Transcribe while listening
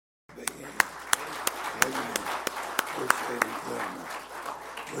big hand. Amen. Appreciate him coming.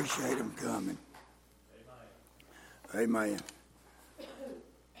 Appreciate him coming. Amen.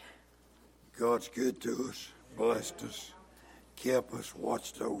 God's good to us, blessed us, kept us,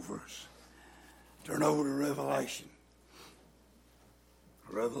 watched over us. Turn over to Revelation.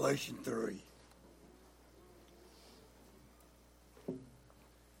 Revelation 3.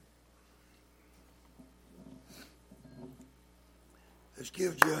 Let's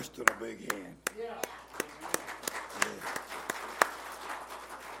give Justin a big hand. Yeah.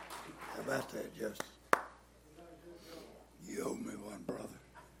 How about that, Justin? You owe me one, brother.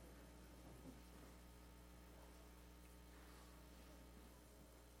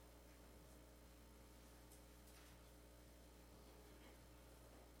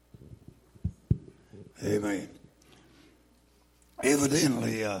 Amen.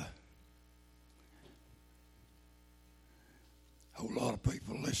 Evidently, a whole lot of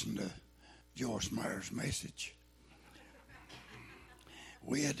people listen to Joyce Meyer's message.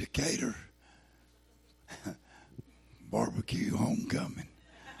 We had to cater barbecue homecoming.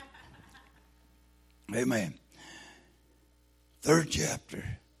 Amen. 3rd chapter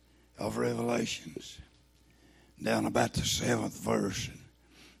of Revelations, down about the 7th verse.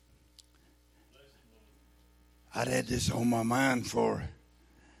 I'd had this on my mind for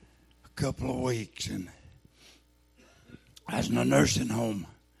a couple of weeks, and I was in a nursing home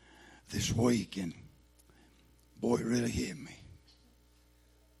this week, and boy, it really hit me.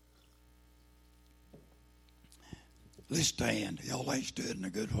 Let's stand. Y'all ain't stood in a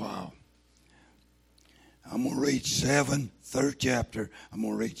good while. I'm going to read 3rd chapter. I'm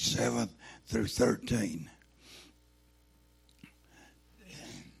going to read 7 through 13.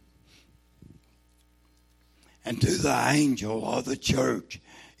 And to the angel of the church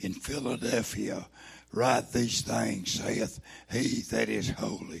in Philadelphia write these things, saith he that is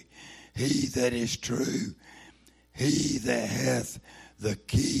holy, he that is true, he that hath the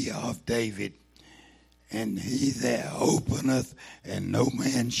key of David, and he that openeth, and no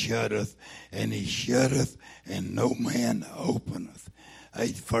man shutteth, and he shutteth, and no man openeth.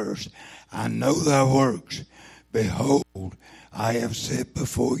 8th verse, I know thy works. Behold, I have set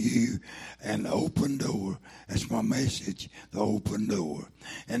before you an open door. That's my message, the open door.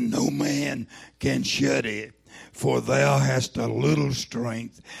 And no man can shut it. For thou hast a little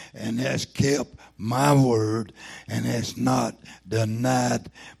strength, and hast kept my word, and hast not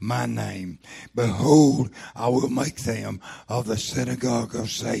denied my name. Behold, I will make them of the synagogue of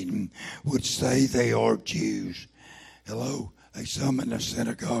Satan, which say they are Jews. Hello? They some in the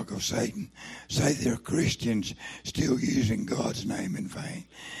synagogue of Satan say they're Christians still using God's name in vain.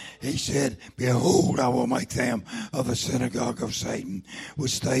 He said, behold, I will make them of the synagogue of Satan,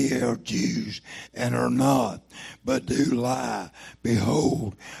 which they are Jews and are not, but do lie.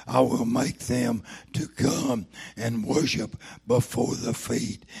 Behold, I will make them to come and worship before the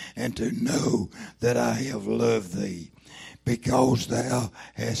feet, and to know that I have loved thee, because thou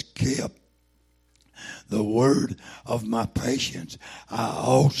hast kept the word of my patience. I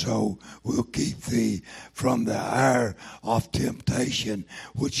also will keep thee from the hour of temptation,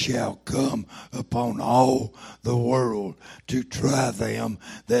 which shall come upon all the world, to try them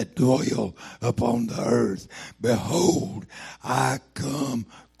that dwell upon the earth. Behold, I come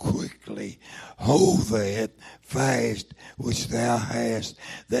quickly. Hold that fast which thou hast,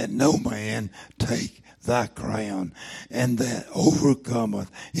 that no man take thy crown. And that overcometh,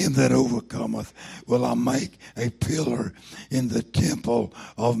 him that overcometh, will I make a pillar in the temple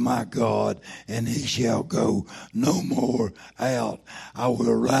of my God, and he shall go no more out. I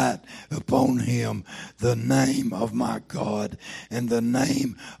will write upon him the name of my God, and the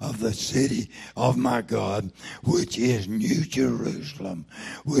name of the city of my God, which is New Jerusalem,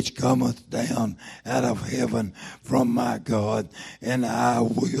 which cometh down out of heaven from my God, and I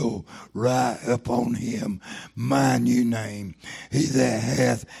will write upon him my new name. He that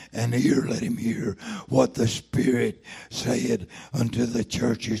hath an ear, let him hear what the Spirit saith unto the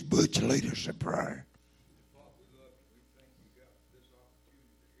churches. Butch, lead us in prayer.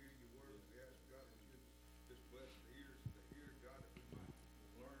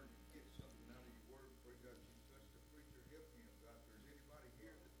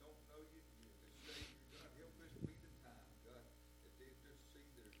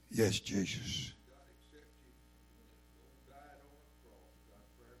 Yes, Jesus.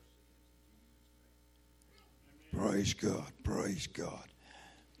 Praise God, praise God,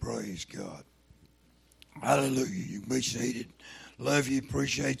 praise God. Hallelujah. You can be seated. Love you,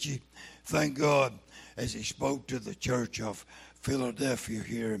 appreciate you. Thank God as he spoke to the church of Philadelphia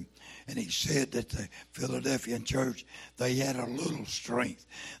here. and he said that the Philadelphian church, they had a little strength.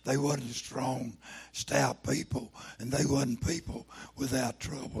 They wasn't strong, stout people, and they wasn't people without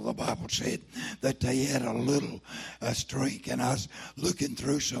trouble. The Bible said that they had a little strength. And I was looking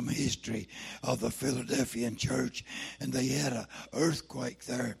through some history of the Philadelphian church, and they had an earthquake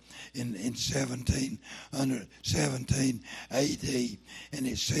there in 17 AD, and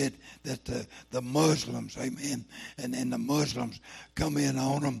it said that the Muslims, amen, and the Muslims come in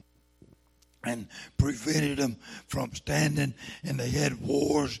on them and prevented them from standing, and they had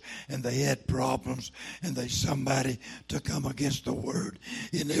wars and they had problems, and they somebody to come against the word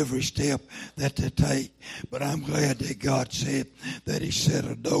in every step that they take. But I'm glad that God said that he set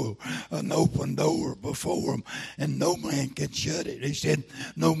a door, an open door before them, and no man can shut it. He said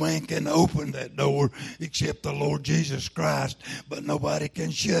no man can open that door except the Lord Jesus Christ, but nobody can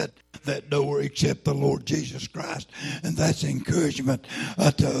shut that door except the Lord Jesus Christ. And that's encouragement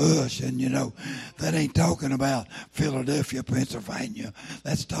to us. And you know, that ain't talking about Philadelphia, Pennsylvania.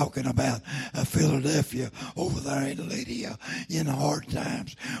 That's talking about Philadelphia over there in Lydia in hard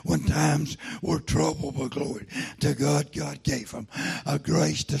times, when times were trouble. But glory to God, God gave them a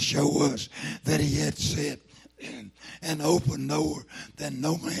grace to show us that he had set an open door that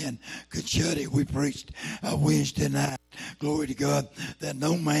no man could shut it. We preached Wednesday night, glory to God, that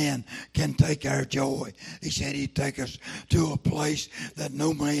no man can take our joy. He said he'd take us to a place that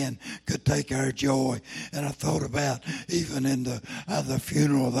no man could take our joy. And I thought about even in the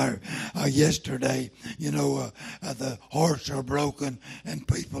funeral there yesterday, you know, the hearts are broken and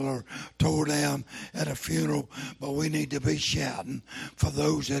people are tore down at a funeral, but we need to be shouting for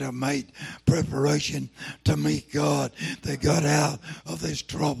those that have made preparation to meet God. They got out of this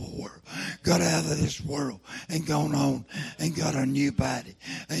trouble world, got out of this world and gone on and got a new body.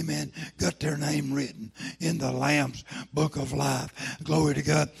 Amen. Got their name written in the Lamb's book of life. Glory to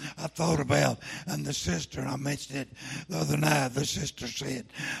God. I thought about, and the sister, I mentioned it the other night, the sister said,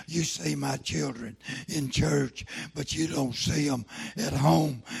 you see my children in church, but you don't see them at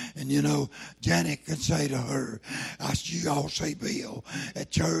home. And you know, Janet can say to her, you all see Bill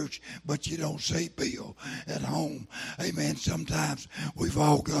at church, but you don't see Bill at home. Amen. Sometimes we've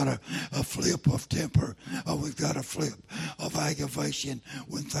all got a flip of temper, or we've got a flip of aggravation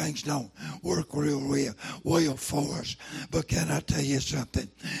when things don't work real well for us. But can I tell you something?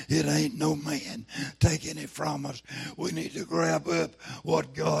 It ain't no man taking it from us. We need to grab up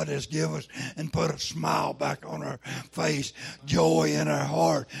what God has given us and put a smile back on our face, joy in our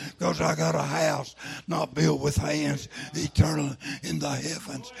heart, because I got a house not built with hands, eternal in the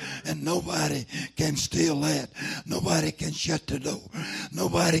heavens, and nobody can steal that. Nobody can shut the door.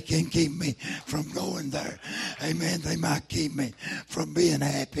 Nobody can keep me from going there. Amen. They might keep me from being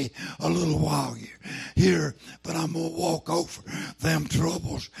happy a little while here, but I'm going to walk over them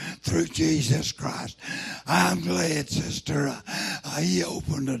troubles through Jesus Christ. I'm glad, sister, he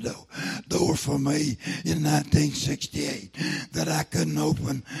opened the door for me in 1968 that I couldn't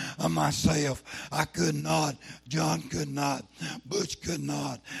open myself. I could not. John could not. Butch could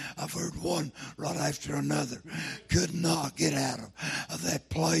not. I've heard one right after another. Could not get out of that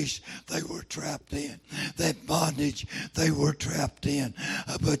place they were trapped in, that bondage they were trapped in.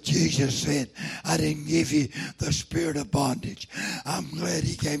 But Jesus said, I didn't give you the spirit of bondage. I'm glad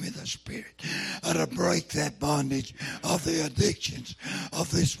he gave me the spirit to break that bondage of the addictions of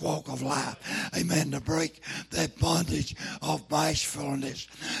this walk of life. Amen. To break that bondage of bashfulness,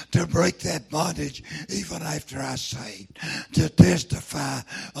 to break that bondage even after I saved, to testify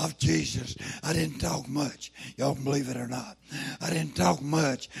of Jesus. I didn't talk much. Y'all can believe it or not. I didn't talk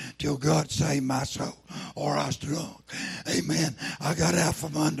much till God saved my soul, or I was drunk. Amen. I got out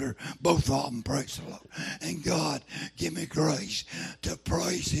from under both of them, praise the Lord. And God give me grace to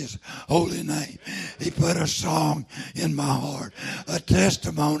praise his holy name. He put a song in my heart, a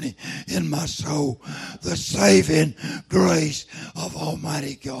testimony in my soul, the saving grace of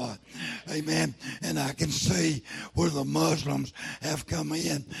Almighty God. Amen. And I can see where the Muslims have come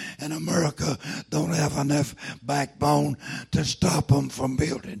in, and America don't have enough backbone to stop them from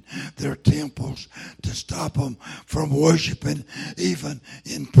building their temples, to stop them from worshiping even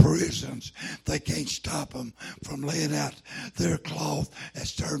in prisons. They can't stop them from laying out their cloth at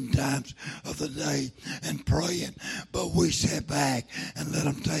certain times of the day and praying. But we sat back and let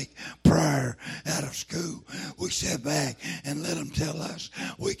them take prayer out of school. We sat back and let them tell us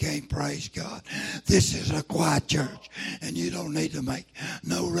we can't pray praise God. This is a quiet church, and you don't need to make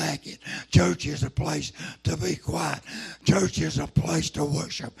no racket. Church is a place to be quiet. Church is a place to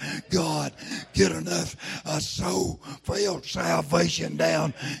worship God. Get enough soul-filled salvation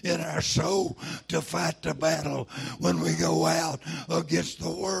down in our soul to fight the battle when we go out against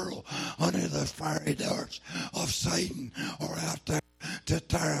the world under the fiery darts of Satan, or out there to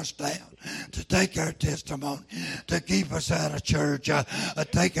tear us down, to take our testimony, to keep us out of church,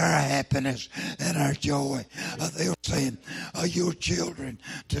 take our happiness and our joy. They're saying, your children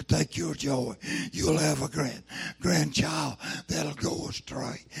to take your joy. You'll have a grandchild that'll go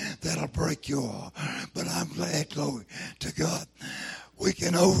astray, that'll break your heart. But I'm glad, glory to God, we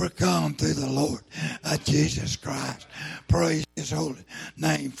can overcome through the Lord Jesus Christ. Praise His holy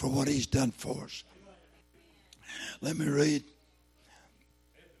name for what He's done for us. Let me read.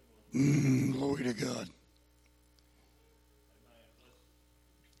 Glory to God.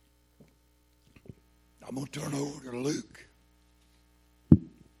 I'm going to turn over to Luke.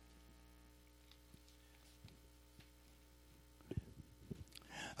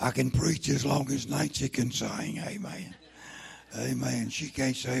 I can preach as long as Nancy can sing. Amen. Amen. She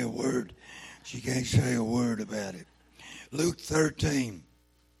can't say a word. She can't say a word about it. Luke 13.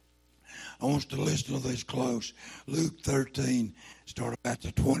 I want you to listen to this close. Luke 13, start at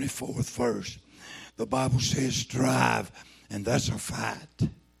the 24th verse. The Bible says strive, and that's a fight.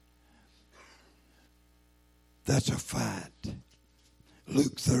 That's a fight.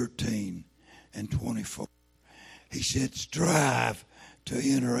 Luke 13 and 24. He said, strive to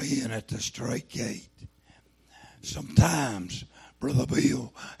enter in at the straight gate. Sometimes Brother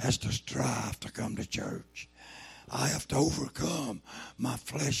Bill has to strive to come to church. I have to overcome my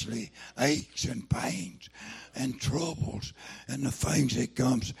fleshly aches and pains and troubles and the things that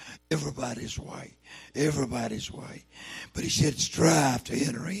comes everybody's way. Everybody's way. But he said, strive to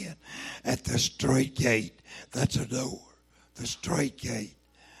enter in at the straight gate. That's a door. The straight gate.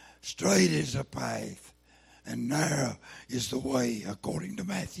 Straight is the path, and narrow is the way, according to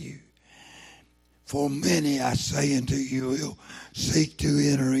Matthew. For many, I say unto you, will seek to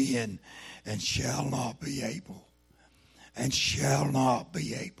enter in and shall not be able. And shall not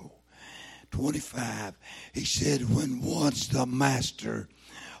be able. 25, he said, when once the master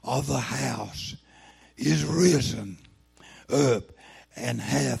of the house is risen up and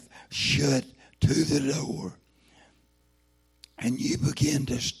hath shut to the door, and you begin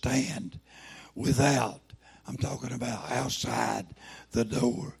to stand without, I'm talking about outside the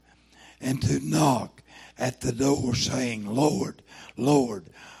door, and to knock at the door, saying, Lord, Lord,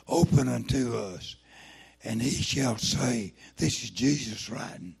 open unto us. And he shall say, this is Jesus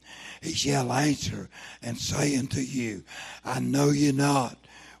writing, he shall answer and say unto you, I know you not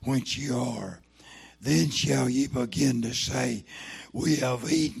whence you are. Then shall ye begin to say, we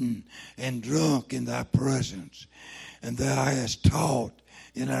have eaten and drunk in thy presence, and thou hast taught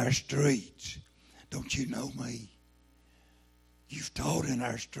in our streets. Don't you know me? You've taught in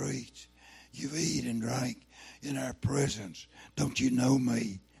our streets. You've eaten and drank in our presence. Don't you know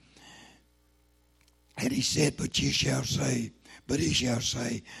me? And he said, but he shall say,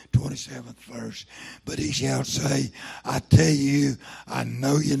 27th verse, but he shall say, I tell you, I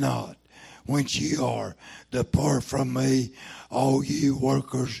know you not whence you are. Depart from me, all you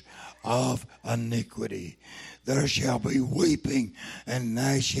workers of iniquity. There shall be weeping and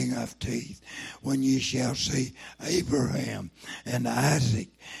gnashing of teeth when ye shall see Abraham and Isaac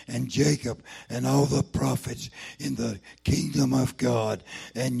and Jacob and all the prophets in the kingdom of God,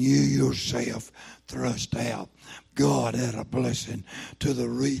 and you yourself thrust out. God had a blessing to the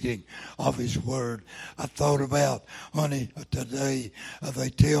reading of His Word. I thought about, honey, today they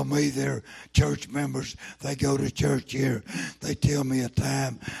tell me they're church members. They go to church here. They tell me a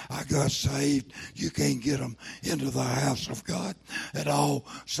time I got saved. You can't get them into the house of God at all.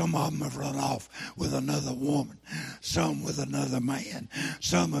 Some of them have run off with another woman. Some with another man.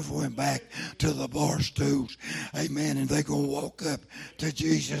 Some have went back to the bar stools. Amen. And they're going to walk up to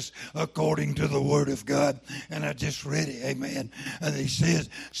Jesus according to the Word of God. And I just read it, amen. And they said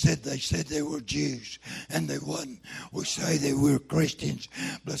they were Jews, and they wasn't. We say they were Christians.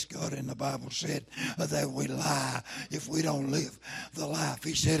 Bless God, and the Bible said that we lie if we don't live the life.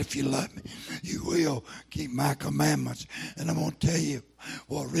 He said, if you love me, you will keep my commandments. And I'm going to tell you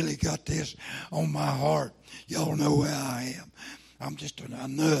what really got this on my heart. Y'all know where I am. I'm just a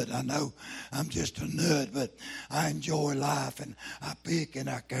nut. I know I'm just a nut, but I enjoy life, and I pick and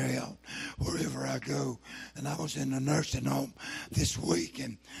I carry on wherever I go. And I was in a nursing home this week,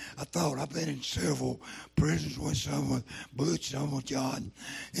 and I thought I've been in several prisons with some with Butch, some with John,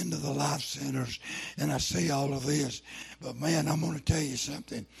 into the life centers, and I see all of this. But man, I'm going to tell you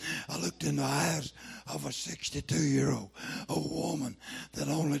something. I looked in the eyes of a 62-year-old woman that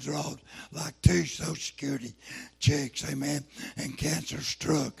only draws like 2 Social Security checks, amen, and cancer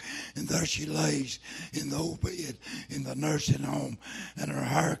struck. And there she lays in the old bed in the nursing home, and her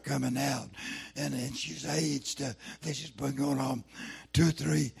hair coming out. And she's aged. This has been going on 2 or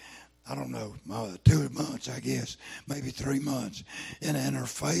 3, I don't know, 2 months, I guess, maybe 3 months. And her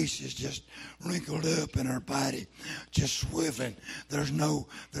face is just wrinkled up, and her body just swiveling. There's no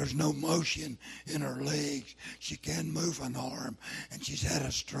motion in her legs. She can't move an arm, and she's had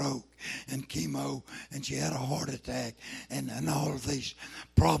a stroke and chemo, and she had a heart attack, and all of these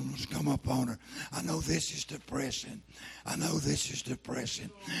problems come up on her. I know this is depressing. But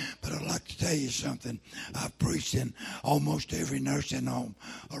I'd like to tell you something. I've preached in almost every nursing home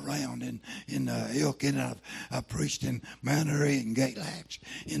around in Elkin. I've preached in Mount Airy and Galax,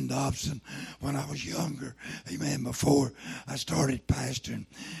 in Dobson when I was younger. Amen. Before I started pastoring,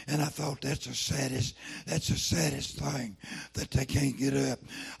 and I thought that's the saddest thing, that they can't get up.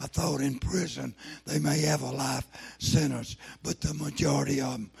 I thought in prison they may have a life sentence, but the majority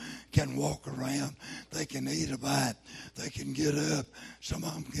of them can walk around. They can eat a bite. They can get up. Some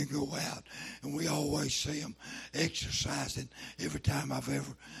of them can go out. And we always see them exercising. Every time I've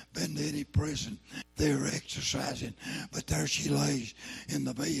ever been to any prison, they're exercising. But there she lays in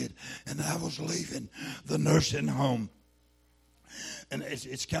the bed. And I was leaving the nursing home. And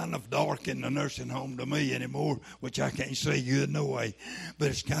it's kind of dark in the nursing home to me anymore, which I can't see good no way. But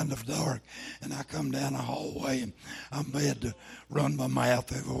it's kind of dark. And I come down the hallway, and I'm made to run my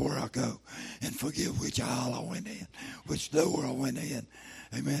mouth everywhere I go and forget which aisle I went in, which door I went in.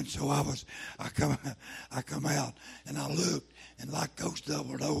 Amen. So I come out, and I looked, and like those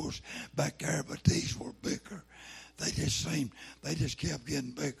double doors back there, but these were bigger. They just kept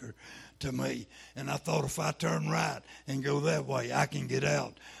getting bigger to me. And I thought if I turn right and go that way, I can get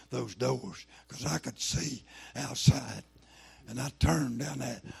out those doors, because I could see outside. And I turned down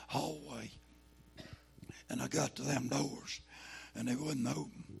that hallway, and I got to them doors, and they wouldn't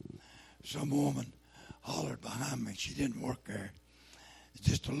open. Some woman hollered behind me. She didn't work there.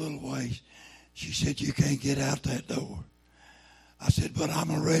 Just a little ways. She said, "You can't get out that door." I said, "But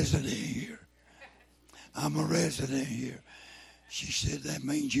I'm a resident here. I'm a resident here." She said, "That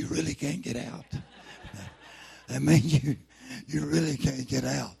means you really can't get out." That means you really can't get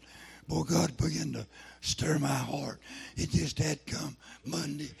out. Boy, God began to stir my heart. It just had come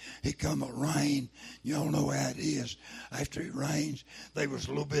Monday. It come a rain. You all know how it is. After it rains, there was a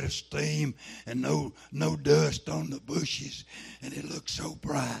little bit of steam and no dust on the bushes. And it looked so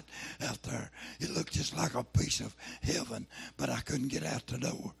bright out there. It looked just like a piece of heaven, but I couldn't get out the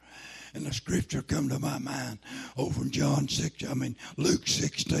door. And the scripture come to my mind over in Luke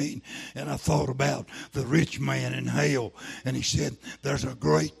 16. And I thought about the rich man in hell. And he said, there's a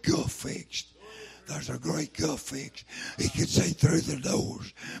great gulf fixed. There's a great gulf fixed. He could see through the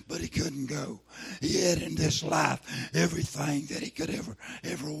doors, but he couldn't go. He had in this life everything that he could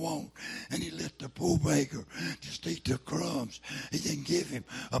ever want. And he let the poor beggar just eat the crumbs. He didn't give him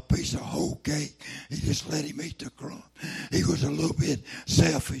a piece of whole cake. He just let him eat the crumbs. He was a little bit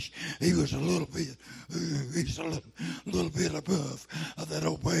selfish. He was a little bit above that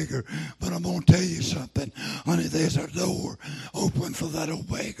old beggar. But I'm going to tell you something. Honey, there's a door open for that old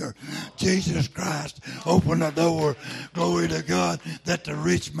beggar. Jesus Christ opened a door, glory to God, that the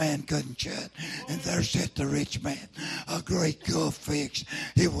rich man couldn't shut. And there sat the rich man, a great gulf fixed.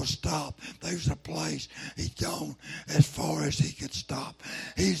 He was stopped. There's a place he'd gone as far as he could stop.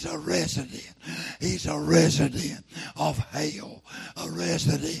 He's a resident. He's a resident of hell. A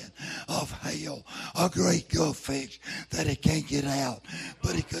resident of hell. A great gulf fixed that he can't get out.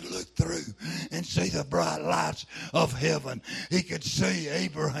 But he could look through and see the bright lights of heaven. He could see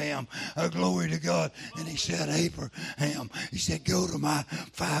Abraham, glory to God. And he said, Abraham, he said, go to my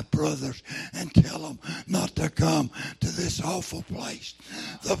 5 brothers and tell them not to come to this awful place.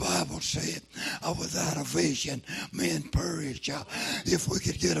 The Bible said, without a vision, men perish. If we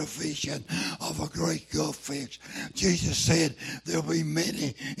could get a vision of a great gulf fix. Jesus said, there'll be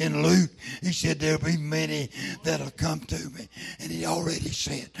many in Luke. He said, there'll be many that'll come to me. And he already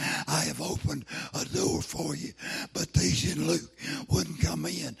said, I have opened a door for you. But these in Luke wouldn't come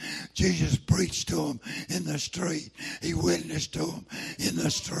in. Jesus preached to them in the street. He witnessed to them in the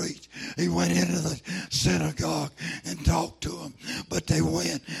street. He went into the synagogue and talked to them. But they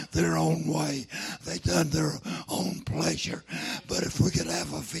went their own way. They done their own pleasure. But if we could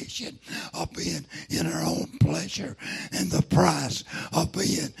have a vision of being in our own pleasure, and the price of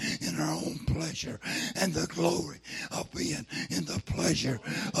being in our own pleasure, and the glory of being in the pleasure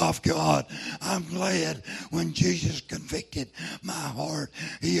of God. I'm glad when Jesus convicted my heart,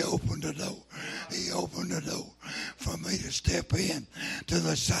 He opened the door. He opened the door for me to step in to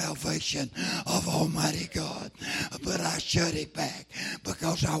the salvation of Almighty God. But I shut it back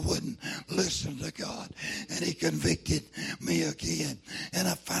because I wouldn't listen to God. And He convicted me again. And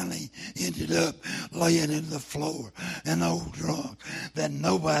I finally ended up laying in the floor, an old drunk that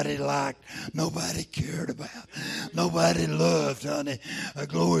nobody liked, nobody cared about, nobody loved, honey.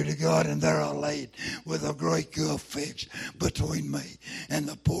 Glory to God. And there I laid with a great gulf fixed between me and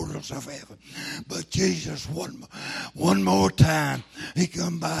the portals of heaven. But Jesus, one more time, He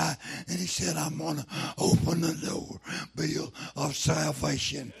come by and He said, I'm going to open the door, Bill, of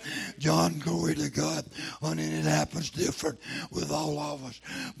salvation. John, glory to God. Honey, it happens different with all of us.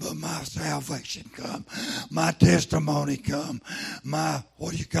 But my salvation come. My testimony come. My,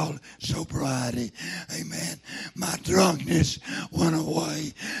 what do you call it? Sobriety. Amen. My drunkenness went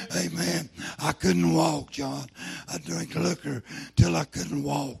away. Amen. I couldn't walk, John. I drank liquor till I couldn't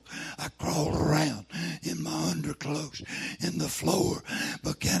walk. I crawled around in my underclothes in the floor.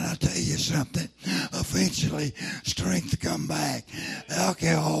 But can I tell you something? Eventually, strength come back.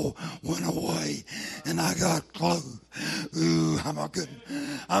 Alcohol went away, and I got clothes. Ooh, I'm a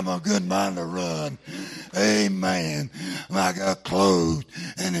good man to run. Amen. I got clothed,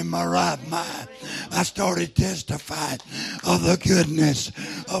 and in my right mind, I started testifying of the goodness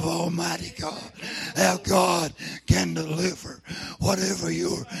of Almighty God. How God can deliver whatever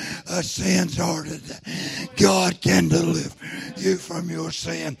your sins are today. God can deliver you from your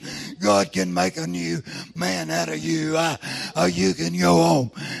sin. God can make a new man out of you. You can go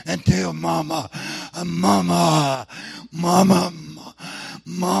home and tell Mama,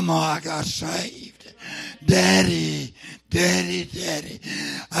 I got saved. Daddy,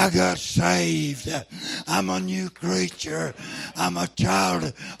 I got saved. I'm a new creature. I'm a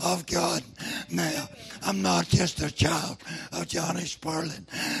child of God now. I'm not just a child of Johnny Sperling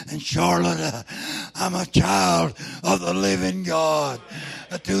and Charlotte. I'm a child of the living God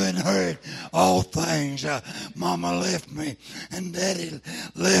to inherit all things. Mama left me and Daddy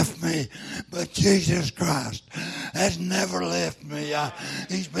left me, but Jesus Christ has never left me.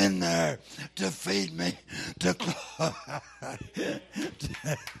 He's been there to feed me, to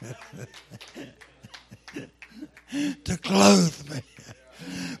to clothe me,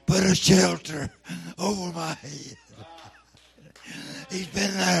 put a shelter over my head. He's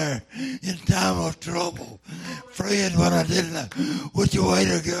been there in time of trouble. Friend, when I didn't know which way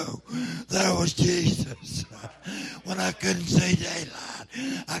to go, there was Jesus. When I couldn't see daylight,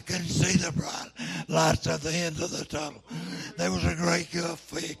 I couldn't see the bright lights at the end of the tunnel. There was a great gulf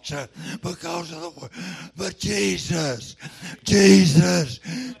fix because of the word. But Jesus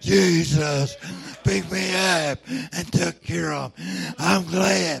picked me up and took care of me. I'm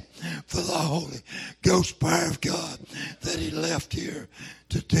glad for the Holy Ghost power of God that He left here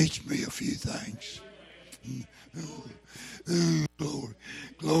to teach me a few things.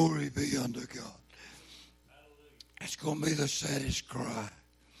 Glory be unto God. It's going to be the saddest cry.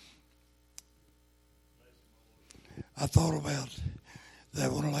 I thought about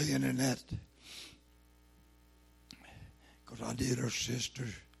that one laying in that, because I did her sister,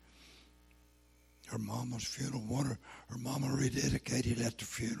 her mama's funeral. Her mama rededicated at the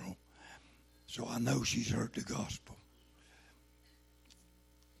funeral. So I know she's heard the gospel.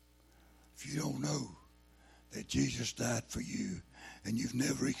 If you don't know that Jesus died for you and you've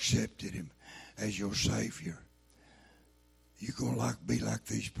never accepted Him as your Savior, you're going to be like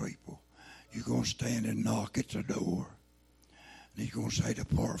these people. You're going to stand and knock at the door. And He's going to say,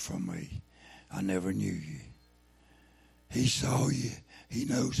 depart from me. I never knew you. He saw you. He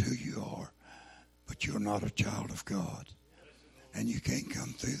knows who you are. But you're not a child of God. And you can't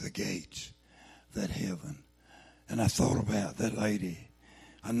come through the gates that heaven. And I thought about that lady.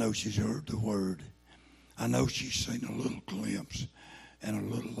 I know she's heard the word. I know she's seen a little glimpse and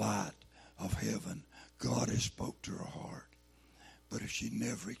a little light of heaven. God has spoke to her heart. But if she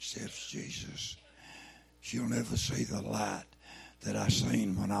never accepts Jesus, she'll never see the light that I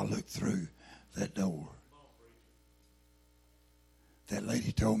seen when I looked through that door. That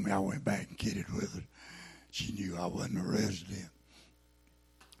lady told me I went back and kidded with her. She knew I wasn't a resident.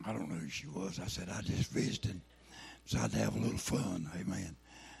 I don't know who she was. I said, I just visited. So I'd have a little fun. Amen.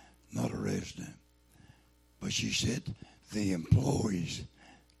 Not a resident. But she said, the employees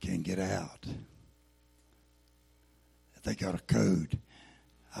can get out. They got a code.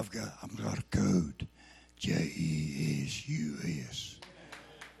 I've got a code. JESUS.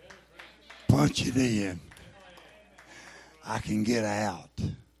 Punch it in. I can get out.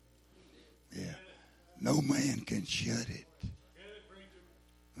 Yeah. No man can shut it.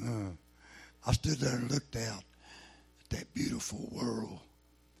 I stood there and looked out at that beautiful world.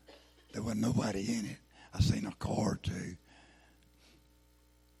 There wasn't nobody in it. I seen a car or two.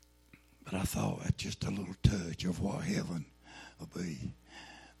 But I thought that's just a little touch of what heaven will be.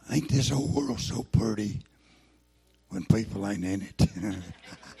 Ain't this old world so pretty when people ain't in it?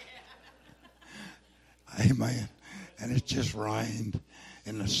 Amen. And it just rained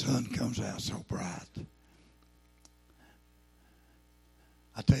and the sun comes out so bright.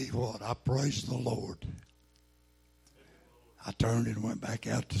 I tell you what, I praise the Lord. I turned and went back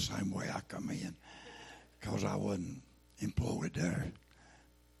out the same way I come in because I wasn't employed there.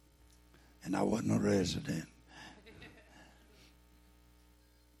 And I wasn't a resident.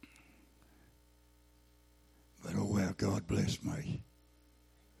 But oh well, God bless me.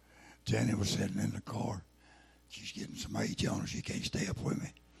 Jenny was sitting in the car. She's getting some age on her. She can't stay up with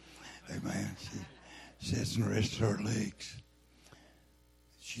me. Amen. She sits and rests her legs.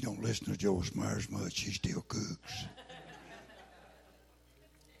 She don't listen to Joyce Myers much. She still cooks.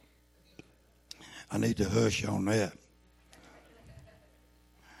 I need to hush on that.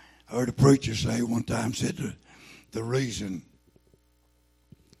 I heard a preacher say one time, said the reason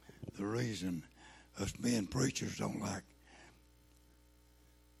us men preachers don't like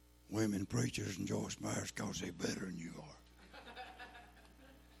women preachers and Joyce Myers because they're better than you are.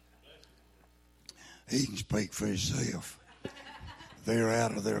 He can speak for himself. They're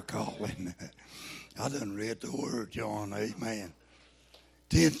out of their calling. I done read the word, John. Amen.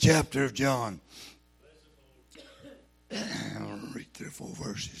 10th chapter of John. I'll read 3 or 4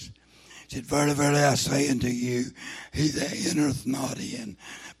 verses. It said, verily, verily, I say unto you, he that entereth not in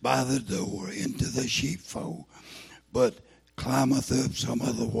by the door into the sheepfold, but climbeth up some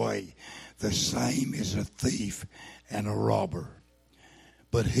other way, the same is a thief and a robber.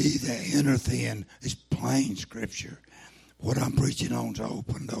 But he that entereth in is plain scripture. What I'm preaching on is an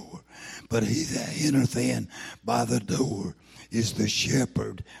open door. But he that entereth in by the door is the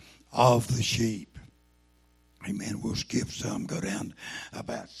shepherd of the sheep. Amen. We'll skip some, go down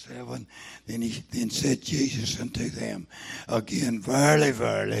about 7. Then said Jesus unto them again, verily,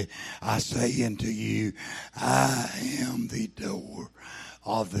 verily, I say unto you, I am the door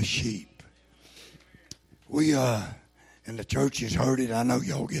of the sheep. We and the church has heard it. I know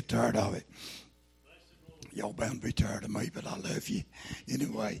y'all get tired of it. Y'all bound to be tired of me, but I love you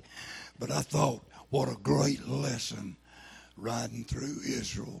anyway. But I thought, what a great lesson riding through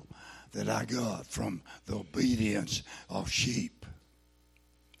Israel that I got from the obedience of sheep.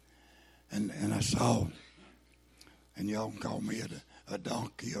 And I saw, and y'all can call me a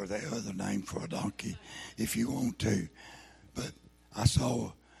donkey or the other name for a donkey if you want to. But I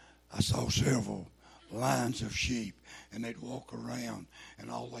saw several lines of sheep, and they'd walk around,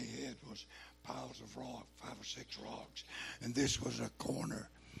 and all they had was piles of rock, 5 or 6 rocks. And this was a corner.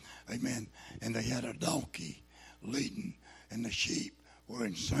 Amen. And they had a donkey leading, and the sheep were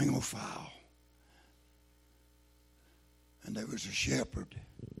in single file. And there was a shepherd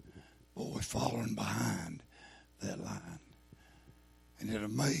boy following behind that line. And it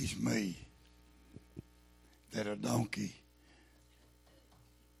amazed me that a donkey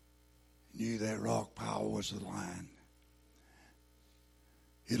knew that rock pile was the line.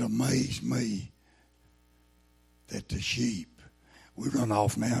 It amazed me that the sheep, we run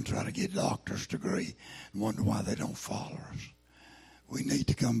off now and try to get a doctor's degree and wonder why they don't follow us. We need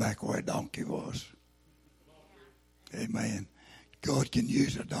to come back where a donkey was. Amen. God can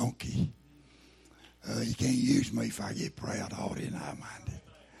use a donkey. He can't use me if I get proud, haughty, and high-minded.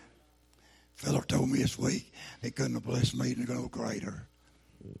 A fellow told me this week they couldn't have blessed me to go greater.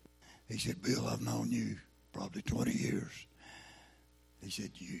 He said, Bill, I've known you probably 20 years. He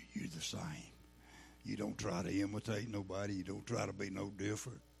said, you're the same. You don't try to imitate nobody. You don't try to be no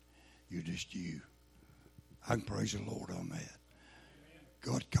different. You're just you. I can praise the Lord on that.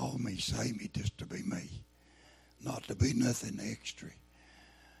 God called me, saved me just to be me, not to be nothing extra.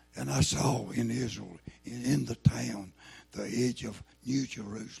 And I saw in Israel, in the town, the edge of New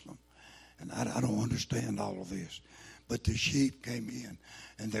Jerusalem. And I don't understand all of this. But the sheep came in,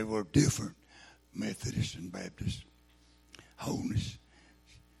 and they were different Methodists and Baptists, wholeness,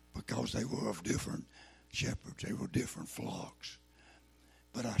 because they were of different shepherds. They were different flocks.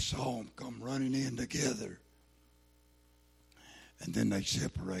 But I saw them come running in together. And then they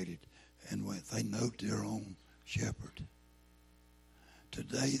separated and went. They know their own shepherd.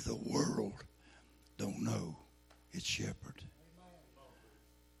 Today the world don't know its shepherd.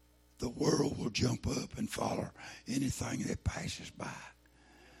 The world will jump up and follow anything that passes by.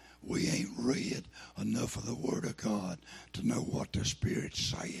 We ain't read enough of the Word of God to know what the Spirit's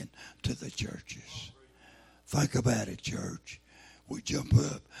saying to the churches. Think about it, church. We jump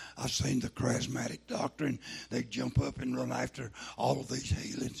up. I've seen the charismatic doctrine. They jump up and run after all of these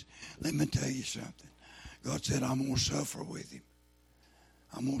healings. Let me tell you something. God said, I'm going to suffer with him.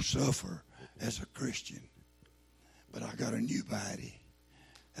 I'm going to suffer as a Christian. But I got a new body.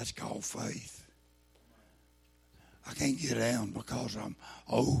 That's called faith. I can't get down because I'm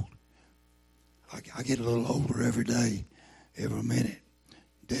old. I get a little older every day, every minute,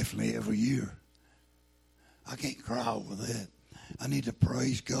 definitely every year. I can't cry over that. I need to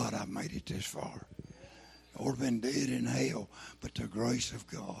praise God I've made it this far. I would have been dead in hell, but the grace of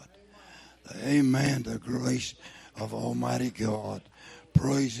God. Amen. The grace of Almighty God.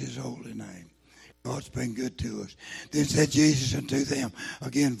 Praise his holy name. God's been good to us. Then said Jesus unto them,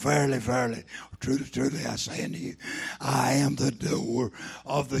 again, verily, verily, truly, truly, I say unto you, I am the door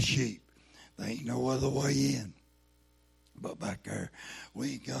of the sheep. There ain't no other way in. But back there,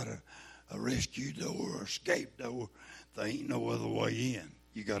 we ain't got a rescue door or escape door. There ain't no other way in.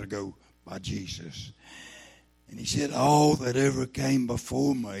 You got to go by Jesus. And he said, all that ever came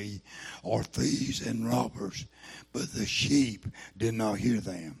before me are thieves and robbers, but the sheep did not hear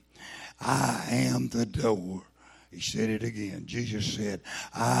them. I am the door. He said it again. Jesus said,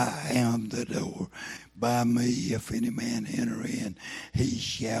 I am the door. By me, if any man enter in, he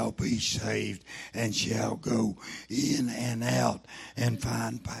shall be saved and shall go in and out and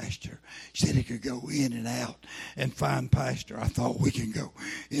find pasture. He said he could go in and out and find pasture. I thought we can go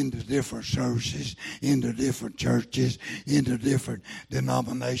into different services, into different churches, into different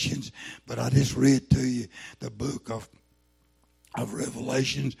denominations. But I just read to you the book of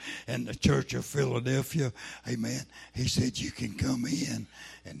Revelations and the church of Philadelphia. Amen. He said you can come in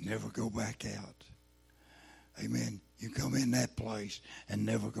and never go back out. Amen. You come in that place and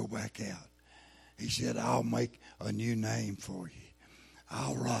never go back out. He said, I'll make a new name for you.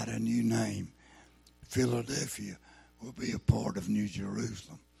 I'll write a new name. Philadelphia will be a part of New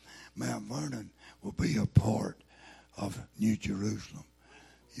Jerusalem. Mount Vernon will be a part of New Jerusalem.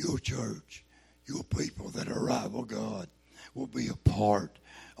 Your church, your people that are right with God, will be a part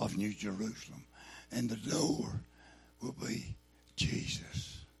of New Jerusalem. And the door will be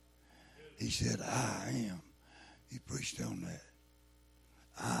Jesus. He said, I am. He preached on that.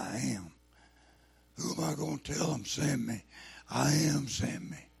 I am. Who am I going to tell them? Send me. I am, send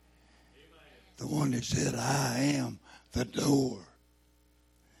me. The one that said, I am the door.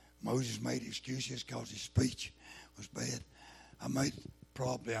 Moses made excuses because his speech was bad.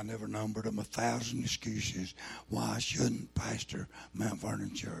 I never numbered them, 1,000 excuses why I shouldn't pastor Mount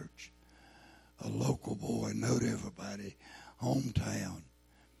Vernon Church. A local boy, knowed everybody, hometown.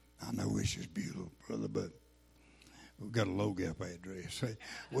 I know this is beautiful, brother, but we've got a low gap address.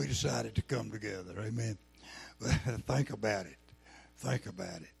 We decided to come together, amen. But think about it. Think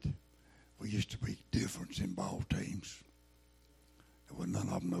about it. We used to be different in ball teams. There was none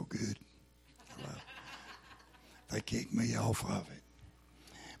of them no good. They kicked me off of it.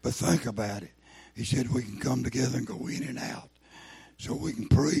 But think about it. He said we can come together and go in and out. So we can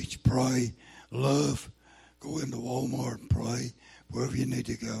preach, pray, love, go into Walmart and pray, wherever you need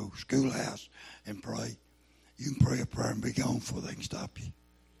to go, schoolhouse and pray. You can pray a prayer and be gone before they can stop you.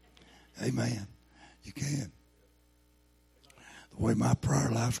 Amen. You can. The way my prayer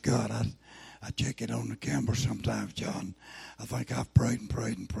life's got, I check it on the camera sometimes, John. I think I've prayed and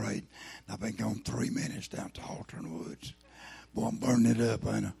prayed and prayed. And I've been gone 3 minutes down to Altar in the Woods. Boy, I'm burning it up,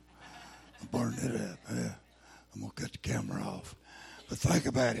 ain't I? I'm burning it up. Yeah. I'm going to cut the camera off. But think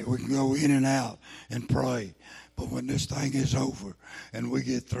about it. We can go in and out and pray. But when this thing is over and we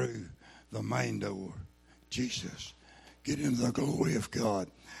get through the main door, Jesus, get into the glory of God,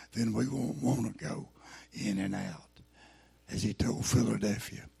 then we won't want to go in and out. As he told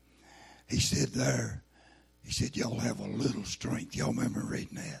Philadelphia. He said there, he said, y'all have a little strength. Y'all remember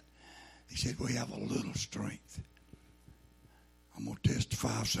reading that? He said, we have a little strength. I'm going to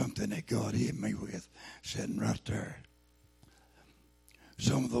testify of something that God hit me with, sitting right there.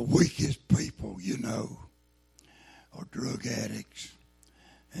 Some of the weakest people, you know, are drug addicts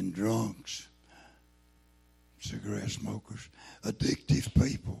and drunks, cigarette smokers, addictive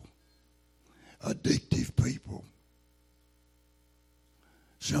people. Addictive people.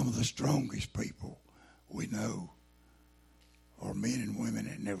 Some of the strongest people we know are men and women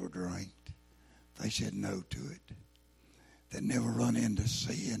that never drank. They said no to it. That never run into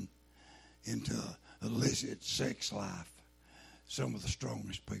sin, into illicit sex life. Some of the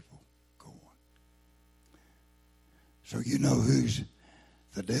strongest people going. So you know who's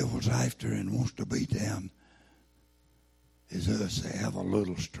the devil's after and wants to beat down is us that have a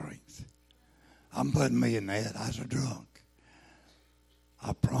little strength. I'm putting me in that. I was a drunk.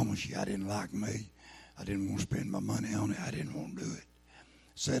 I promise you I didn't like me. I didn't want to spend my money on it. I didn't want to do it.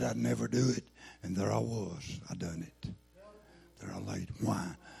 Said I'd never do it, and there I was. I done it. There I laid. Why?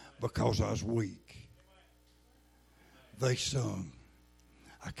 Because I was weak. They sung,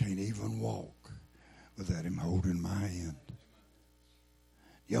 I can't even walk without him holding my hand.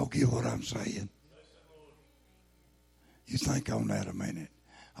 Y'all get what I'm saying? You think on that a minute.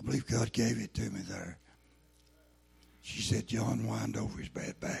 I believe God gave it to me there. She said, John whined over his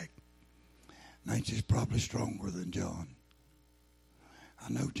bad back. Nancy's probably stronger than John.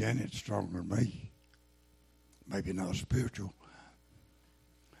 I know Janet's stronger than me. Maybe not spiritual.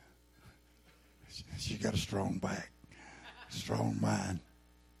 She got a strong back, strong mind.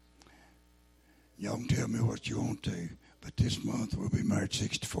 Y'all can tell me what you want to, but this month we'll be married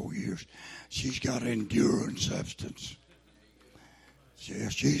 64 years. She's got enduring substance.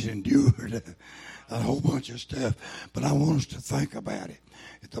 She's endured a whole bunch of stuff. But I want us to think about it.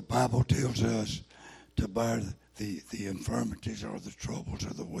 If the Bible tells us to bear the infirmities or the troubles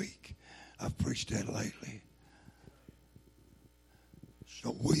of the weak. I've preached that lately.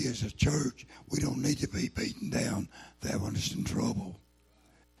 So we as a church, we don't need to be beaten down that when it's in trouble.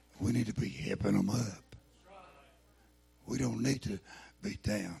 We need to be helping them up. We don't need to beat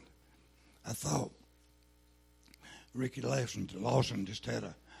down. I thought Ricky Lawson just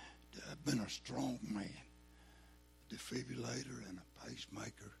had been a strong man, defibrillator and a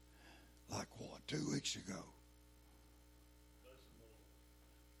pacemaker, like what, 2 weeks ago.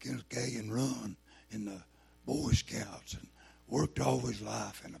 Kenneth Gagin run in the Boy Scouts and worked all his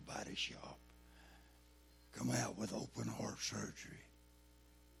life in a body shop. Come out with open heart surgery.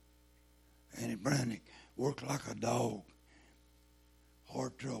 Annie Brannick worked like a dog.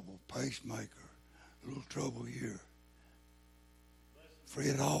 Heart trouble, pacemaker, a little trouble here.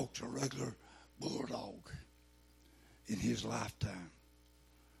 Fred Hawks, a regular bulldog in his lifetime.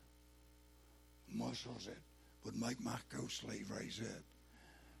 Muscles that would make my coat sleeve raise up.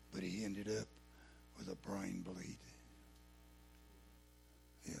 But he ended up with a brain bleed.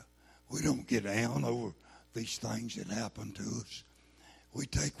 Yeah. We don't get down over these things that happen to us. We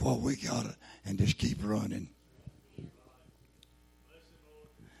take what we got and just keep running.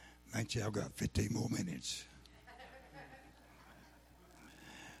 Nancy, I've got 15 more minutes.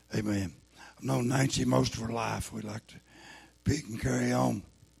 Amen. I've known Nancy most of her life. We like to pick and carry on.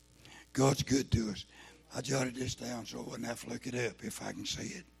 God's good to us. I jotted this down so I wouldn't have to look it up if I can see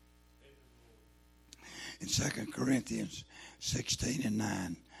it. In 2 Corinthians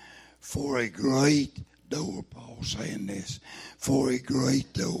 16:9, for a great door, Paul saying this, for a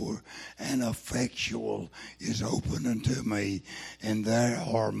great door and effectual is open unto me, and there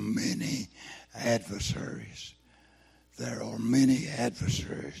are many adversaries. There are many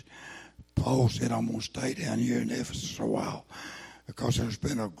adversaries. Paul said, I'm going to stay down here in Ephesus a while because there's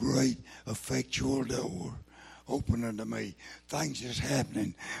been a great effectual door open unto me. Things is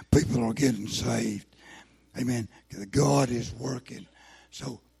happening. People are getting saved. Amen. God is working.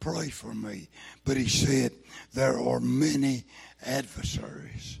 So pray for me. But he said, there are many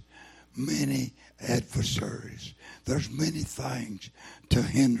adversaries. Many adversaries. There's many things to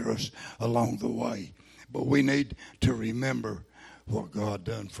hinder us along the way. But we need to remember what God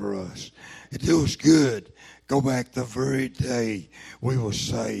done for us. It do us good. Go back the very day we were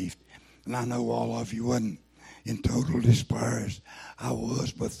saved. And I know all of you wasn't in total despair as I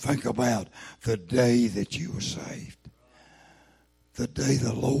was, but think about the day that you were saved. The day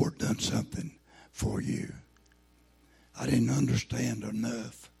the Lord done something for you. I didn't understand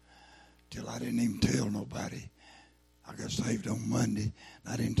enough till I didn't even tell nobody. I got saved on Monday,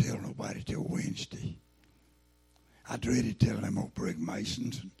 and I didn't tell nobody till Wednesday. I dreaded telling them old brick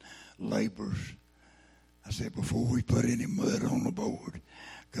masons and laborers. I said, before we put any mud on the board,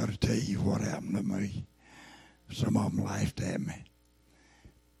 I got to tell you what happened to me. Some of them laughed at me.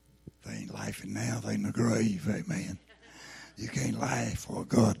 They ain't laughing now. They in the grave. Amen. You can't laugh what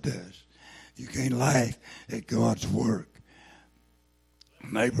God does. You can't laugh at God's work.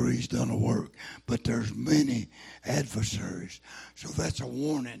 Neighbor, he's done a work. But there's many adversaries. So that's a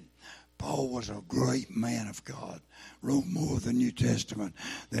warning. Paul was a great man of God. Wrote more of the New Testament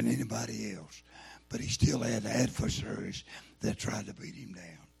than anybody else. But he still had adversaries that tried to beat him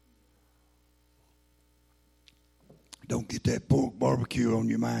down. Don't get that pork barbecue on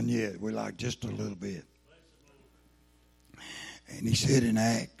your mind yet. We like just a little bit. And he said in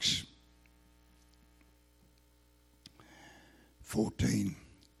Acts 14,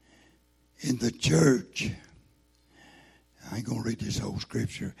 in the church, I ain't going to read this whole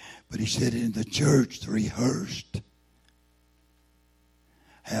scripture, but he said in the church rehearsed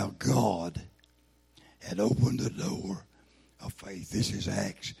how God had opened the door of faith. This is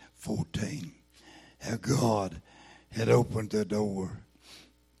Acts 14. How God had opened the door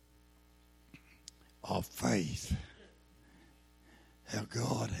of faith. How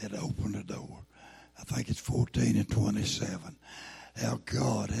God had opened the door. I think it's 14 and 27. How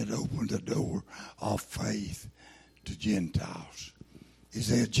God had opened the door of faith to Gentiles. Is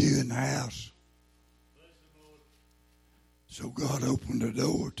there a Jew in the house? So God opened the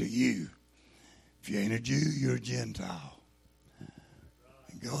door to you. If you ain't a Jew, you're a Gentile.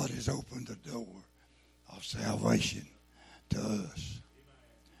 And God has opened the door of salvation to us.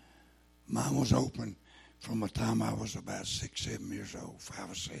 Mine was open from the time I was about 6, 7 years old,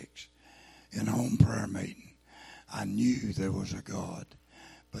 5 or 6, in a home prayer meeting. I knew there was a God,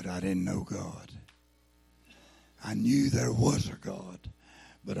 but I didn't know God. I knew there was a God,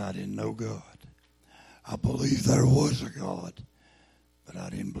 but I didn't know God. I believed there was a God, but I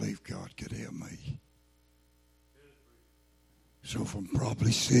didn't believe God could help me. So from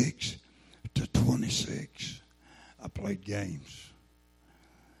probably 6 to 26, I played games.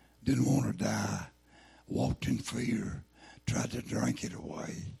 Didn't want to die. Walked in fear. Tried to drink it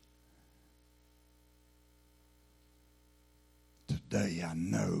away. Today I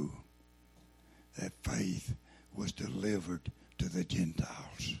know that faith was delivered to the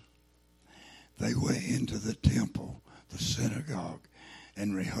Gentiles. They went into the temple, the synagogue,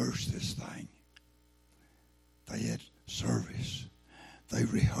 and rehearsed this thing. They had service. They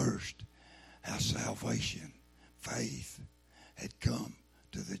rehearsed how salvation, faith, had come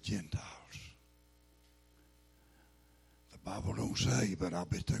to the Gentiles. The Bible don't say, but I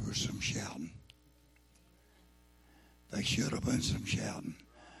bet there was some shouting. There should have been some shouting.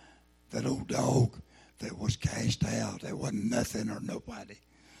 That old dog that was cast out, there wasn't nothing or nobody.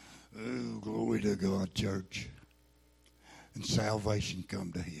 Oh, glory to God, church. And salvation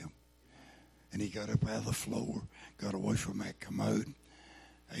come to him. And he got up out of the floor, got away from that commode.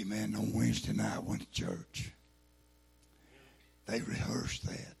 Amen. On Wednesday night, went to church. They rehearsed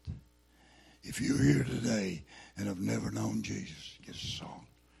that. If you're here today and have never known Jesus, get us a song.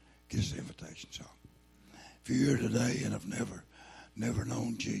 Get us an invitation song. If you're here today and have never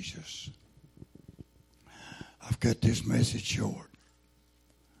known Jesus, I've cut this message short.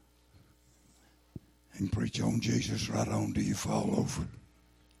 And preach on Jesus right on till you fall over.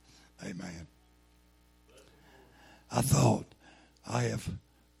 Amen. I thought I have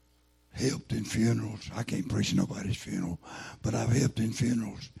helped in funerals. I can't preach nobody's funeral, but I've helped in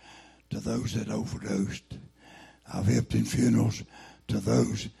funerals to those that overdosed. I've helped in funerals to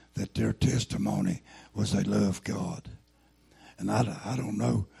those that their testimony was they love God. And I don't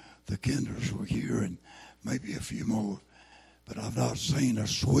know, the Kenders were here and maybe a few more, but I've not seen a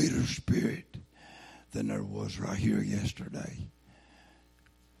sweeter spirit than there was right here yesterday.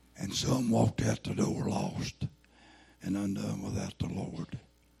 And some walked out the door lost and undone without the Lord.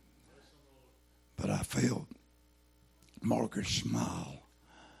 But I felt Margaret's smile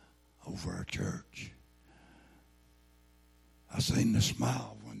over our church. I seen the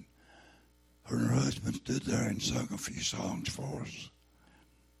smile when her and her husband stood there and sung a few songs for us.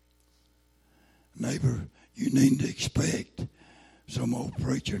 Neighbor, you need to expect some old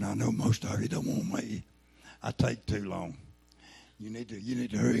preacher, and I know most of you don't want me. I take too long. You need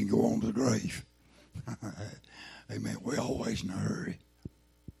to hurry and go on to the grave. Amen. We're always in a hurry.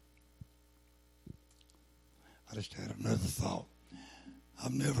 I just had another thought.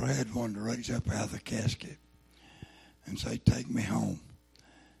 I've never had one to raise up out of the casket and say, take me home.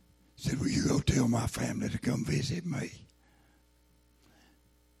 Said, will you go tell my family to come visit me?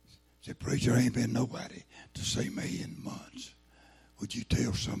 Said, preacher, ain't been nobody to see me in months. Would you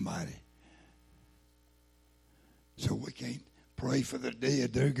tell somebody? So we can't pray for the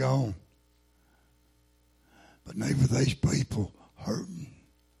dead. They're gone. But neighbor, these people hurting.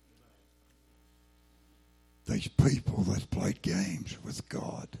 These people that played games with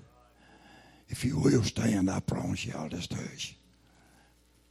God. If you will stand, I promise you I'll just hush.